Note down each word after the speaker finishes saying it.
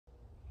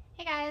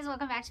Hey guys,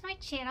 welcome back to my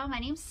channel. My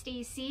name's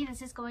Stacy.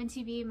 This is going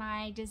to be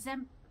my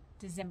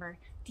December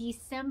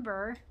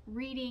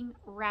reading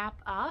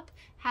wrap up.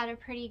 Had a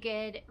pretty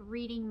good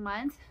reading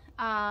month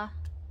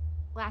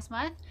last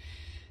month.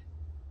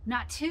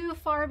 Not too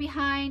far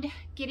behind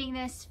getting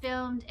this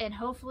filmed and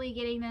hopefully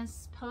getting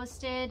this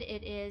posted.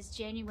 It is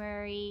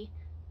January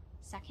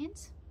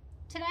 2nd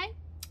today.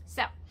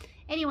 So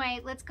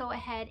anyway, let's go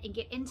ahead and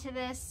get into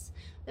this.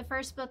 The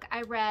first book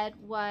I read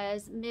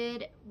was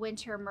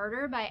Midwinter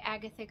Murder by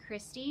Agatha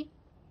Christie.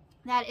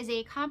 That is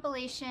a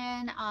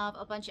compilation of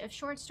a bunch of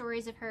short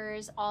stories of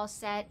hers, all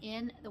set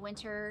in the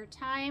winter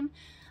time.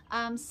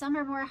 Some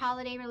are more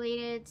holiday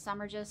related, some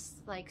are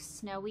just like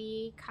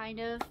snowy kind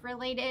of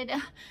related.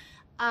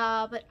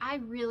 But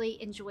I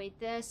really enjoyed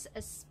this,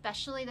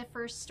 especially the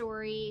first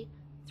story,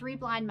 Three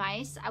Blind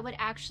Mice. I would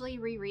actually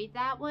reread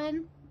that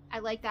one. I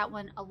like that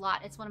one a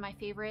lot. It's one of my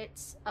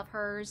favorites of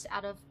hers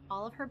out of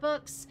all of her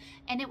books,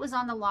 and it was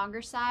on the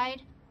longer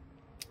side.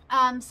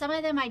 Some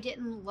of them I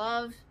didn't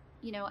love,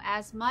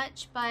 as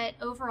much, but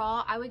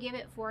overall I would give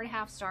it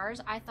 4.5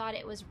 stars. I thought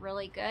it was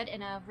really good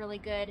and a really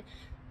good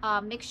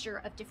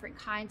mixture of different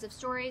kinds of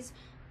stories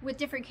with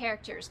different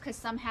characters, because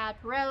some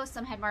had Perrault,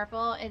 some had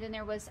Marple, and then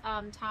there was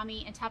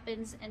Tommy and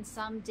Tuppence, and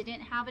some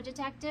didn't have a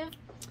detective.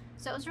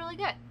 So it was really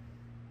good.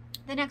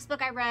 The next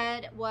book I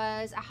read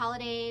was A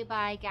Holiday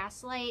by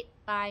Gaslight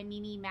by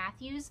Mimi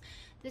Matthews.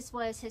 This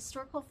was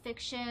historical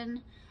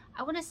fiction.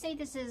 I want to say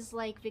this is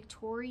like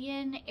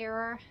Victorian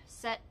era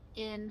set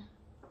in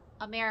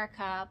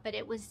America, but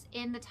it was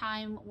in the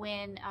time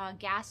when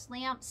gas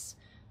lamps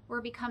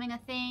were becoming a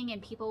thing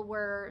and people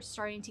were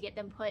starting to get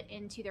them put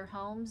into their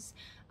homes.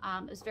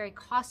 It was very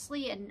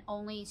costly and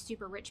only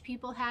super rich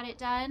people had it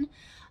done.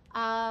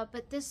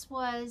 But this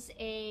was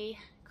a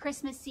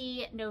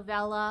Christmassy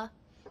novella,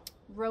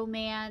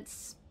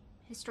 romance,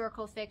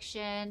 historical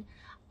fiction.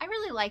 I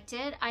really liked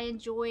it. I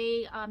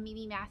enjoy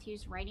Mimi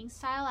Matthews' writing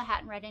style. I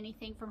hadn't read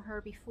anything from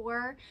her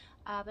before,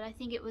 but I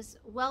think it was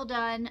well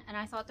done, and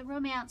I thought the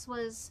romance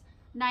was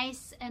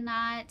nice and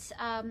not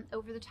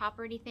over the top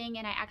or anything.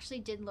 And I actually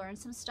did learn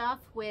some stuff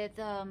with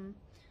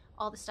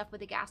all the stuff with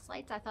the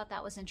gaslights. I thought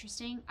that was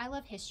interesting. I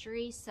love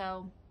history,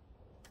 so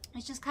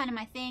it's just kind of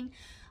my thing.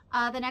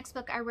 The next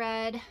book I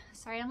read,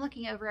 sorry, I'm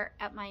looking over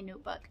at my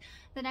notebook.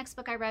 The next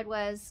book I read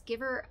was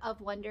Giver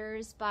of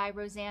Wonders by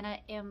Rosanna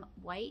M.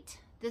 White.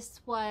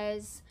 This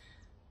was,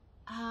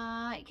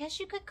 I guess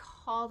you could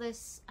call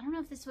this, I don't know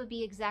if this would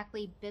be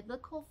exactly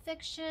biblical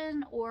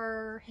fiction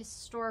or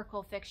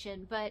historical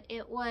fiction, but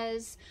it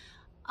was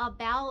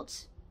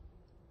about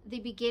the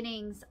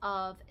beginnings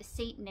of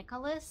Saint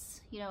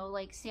Nicholas,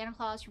 like Santa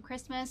Claus from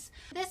Christmas.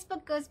 This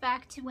book goes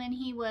back to when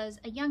he was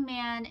a young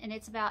man, and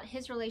it's about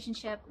his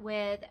relationship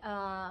with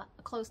a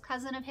close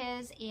cousin of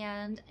his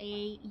and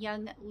a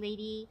young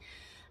lady,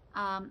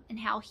 and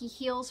how he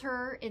heals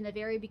her in the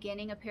very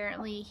beginning.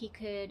 Apparently he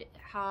could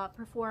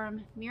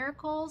perform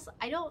miracles.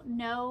 I don't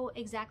know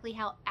exactly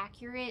how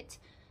accurate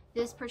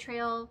this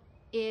portrayal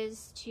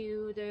is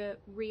to the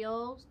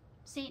real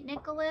Saint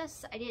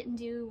Nicholas. I didn't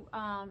do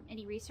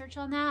any research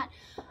on that,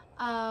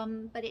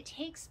 but it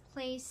takes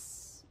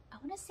place, I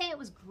want to say it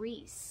was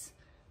Greece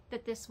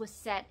that this was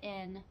set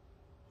in,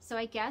 so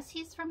I guess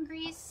he's from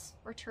Greece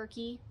or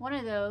Turkey, one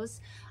of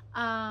those.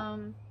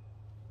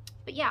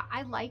 But yeah,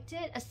 I liked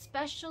it,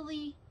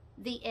 especially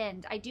the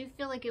end. I do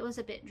feel like it was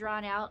a bit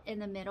drawn out in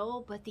the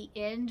middle, but the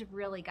end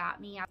really got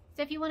me.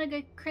 So if you want a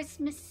good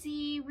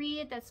Christmassy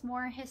read that's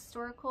more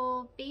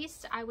historical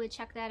based, I would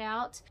check that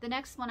out. The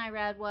next one I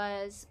read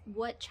was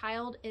What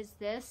Child Is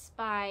This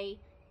by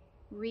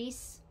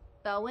Rhys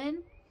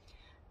Bowen.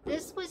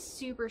 This was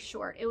super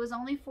short. It was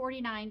only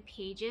 49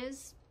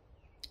 pages.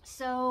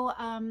 So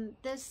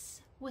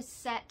this was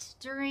set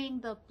during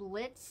the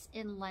Blitz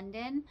in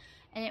London,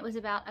 and it was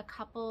about a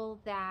couple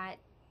that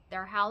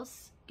their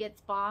house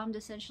gets bombed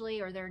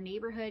essentially, or their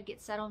neighborhood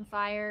gets set on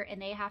fire,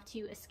 and they have to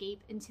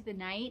escape into the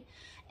night.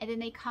 And then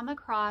they come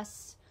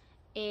across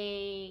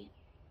a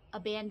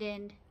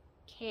abandoned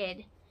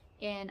kid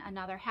in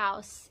another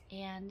house,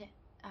 and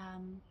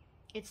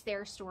it's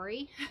their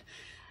story.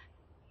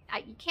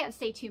 You can't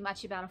say too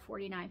much about a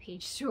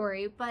 49-page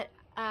story, but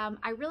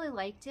I really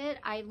liked it.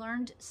 I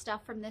learned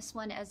stuff from this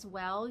one as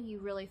well. You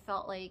really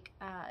felt like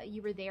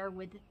you were there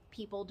with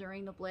people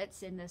during the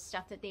Blitz and the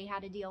stuff that they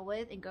had to deal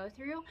with and go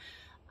through.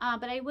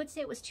 But I would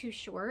say it was too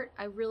short.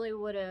 I really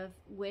would have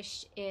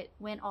wished it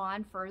went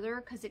on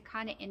further, because it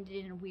kind of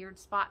ended in a weird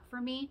spot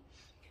for me.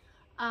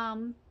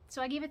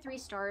 So I gave it 3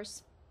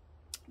 stars.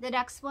 The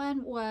next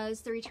one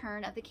was The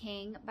Return of the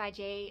King by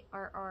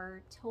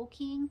j.r.r.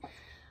 Tolkien.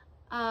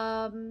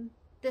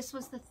 This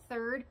was the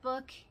 3rd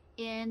book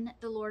in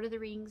the Lord of the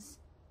Rings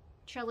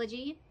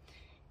trilogy,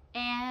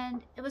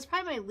 and it was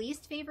probably my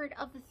least favorite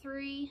of the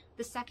 3.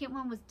 The second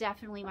one was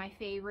definitely my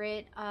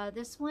favorite.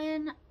 This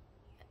one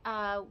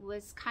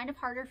was kind of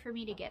harder for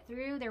me to get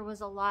through. There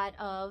was a lot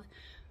of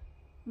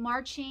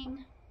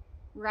marching,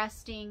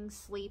 resting,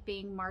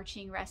 sleeping,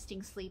 marching,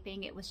 resting,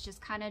 sleeping. It was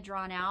just kind of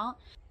drawn out.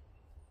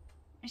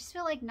 I just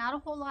feel like not a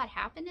whole lot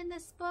happened in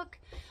this book.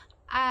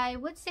 I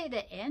would say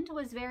the end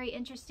was very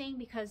interesting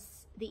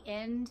because the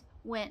end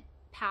went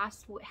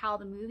past how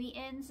the movie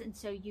ends, and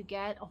so you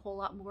get a whole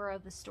lot more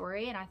of the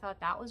story, and I thought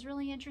that was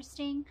really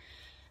interesting.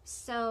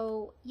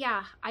 So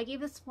yeah, I gave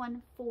this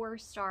one 4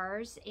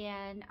 stars,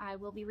 and I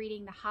will be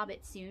reading The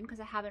Hobbit soon because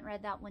I haven't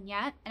read that one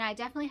yet. And I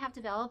definitely have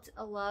developed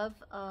a love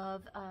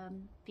of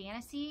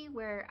fantasy,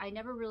 where I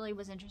never really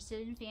was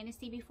interested in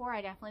fantasy before.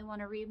 I definitely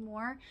want to read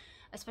more,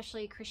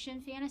 especially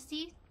Christian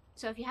fantasy.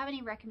 So if you have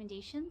any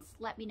recommendations,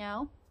 let me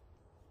know.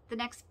 The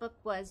next book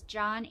was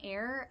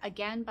j.r.r,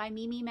 again by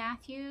Mimi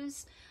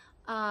Matthews.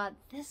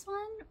 This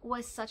one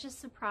was such a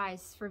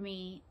surprise for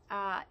me.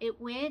 It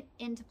went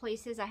into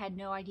places I had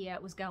no idea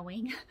it was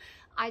going.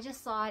 I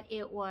just thought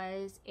it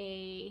was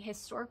a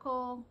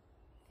historical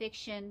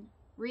fiction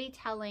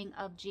retelling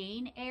of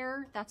Jane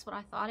Eyre. That's what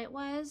I thought it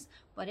was,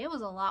 but it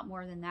was a lot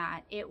more than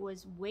that. It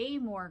was way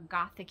more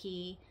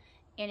gothic-y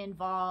and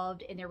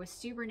involved, and there was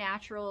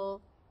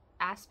supernatural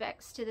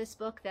aspects to this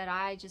book that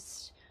I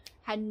just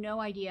had no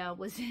idea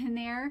was in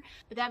there.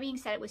 But that being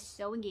said, it was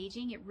so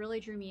engaging. It really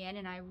drew me in,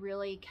 and I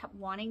really kept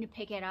wanting to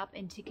pick it up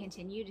and to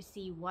continue to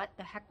see what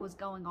the heck was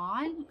going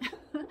on.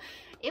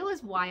 It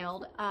was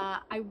wild.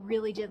 I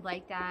really did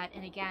like that.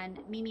 And again,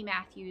 Mimi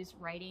Matthews'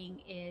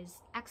 writing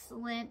is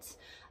excellent.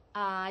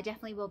 I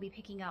definitely will be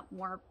picking up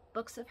more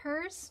books of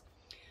hers.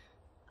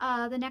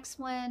 The next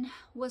one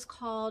was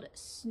called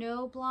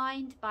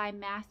Snowblind by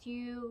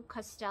Matthew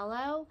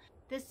Costello.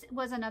 This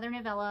was another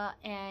novella,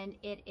 and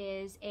it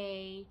is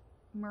a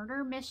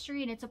murder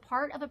mystery, and it's a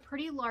part of a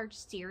pretty large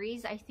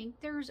series. I think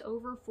there's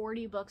over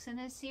 40 books in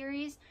this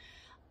series.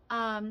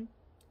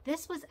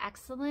 This was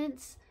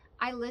excellent.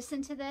 I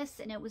listened to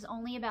this, and it was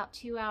only about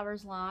 2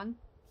 hours long,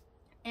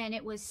 and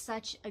it was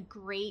such a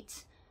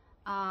great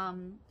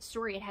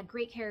story. It had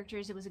great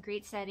characters. It was a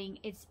great setting.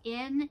 It's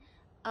in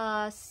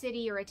a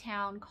city or a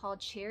town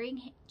called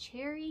Sheringham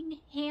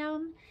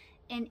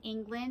in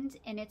England,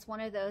 and it's one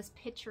of those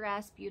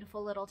picturesque,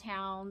 beautiful little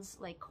towns,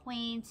 like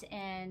quaint,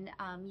 and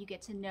you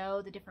get to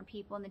know the different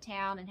people in the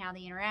town and how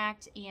they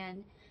interact.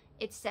 And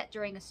it's set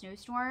during a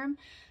snowstorm.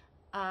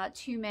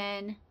 2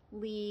 men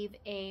leave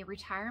a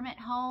retirement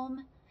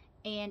home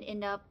and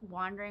end up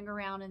wandering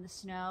around in the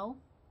snow.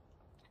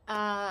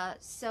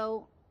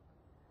 So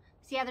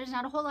yeah, there's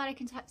not a whole lot I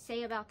can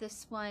say about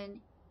this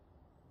one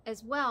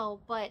as well,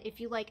 but if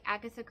you like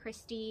Agatha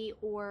Christie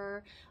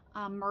or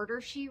Murder,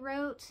 She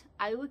Wrote,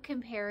 I would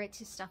compare it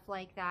to stuff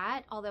like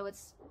that, although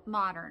it's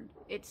modern,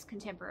 it's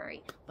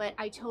contemporary, but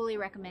I totally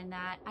recommend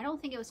that. I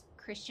don't think it was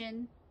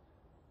Christian.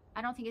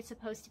 I don't think it's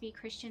supposed to be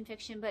Christian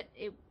fiction, but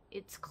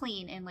it's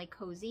clean and like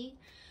cozy.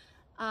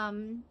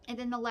 And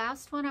then the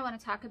last one I want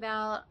to talk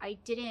about, I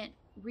didn't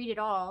read it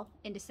all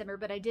in December,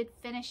 but I did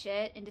finish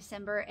it in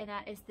December, and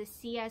that is the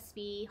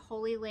CSB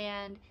Holy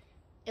Land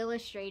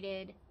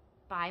Illustrated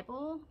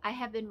Bible. I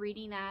have been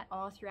reading that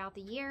all throughout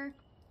the year.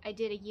 I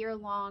did a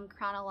year-long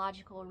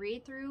chronological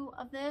read-through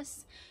of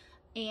this,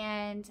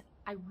 and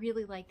I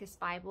really like this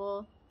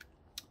Bible.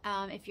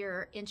 If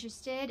you're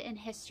interested in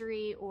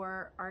history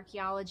or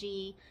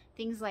archaeology,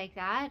 things like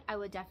that, I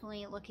would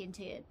definitely look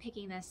into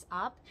picking this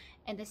up.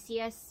 And the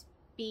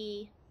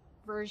CSB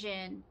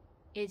version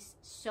is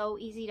so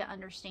easy to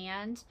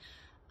understand.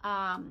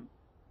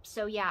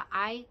 So yeah,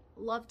 I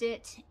loved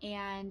it,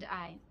 and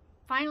I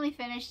finally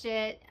finished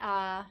it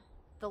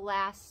the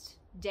last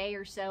day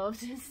or so of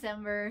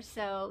December.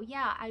 So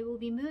yeah, I will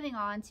be moving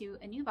on to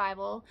a new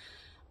Bible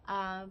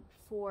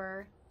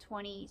for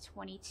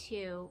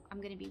 2022. I'm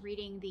going to be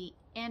reading the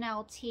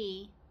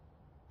NLT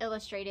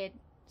Illustrated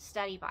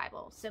Study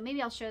Bible. So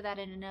maybe I'll show that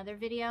in another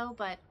video,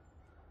 but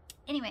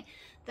anyway,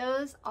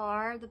 those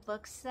are the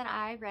books that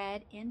I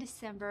read in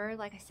December.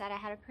 Like I said, I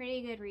had a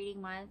pretty good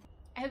reading month.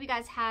 I hope you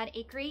guys had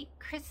a great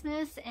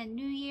Christmas and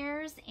New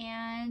Year's,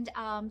 and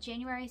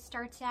January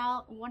starts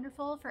out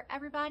wonderful for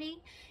everybody,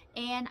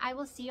 and I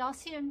will see y'all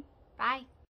soon. Bye.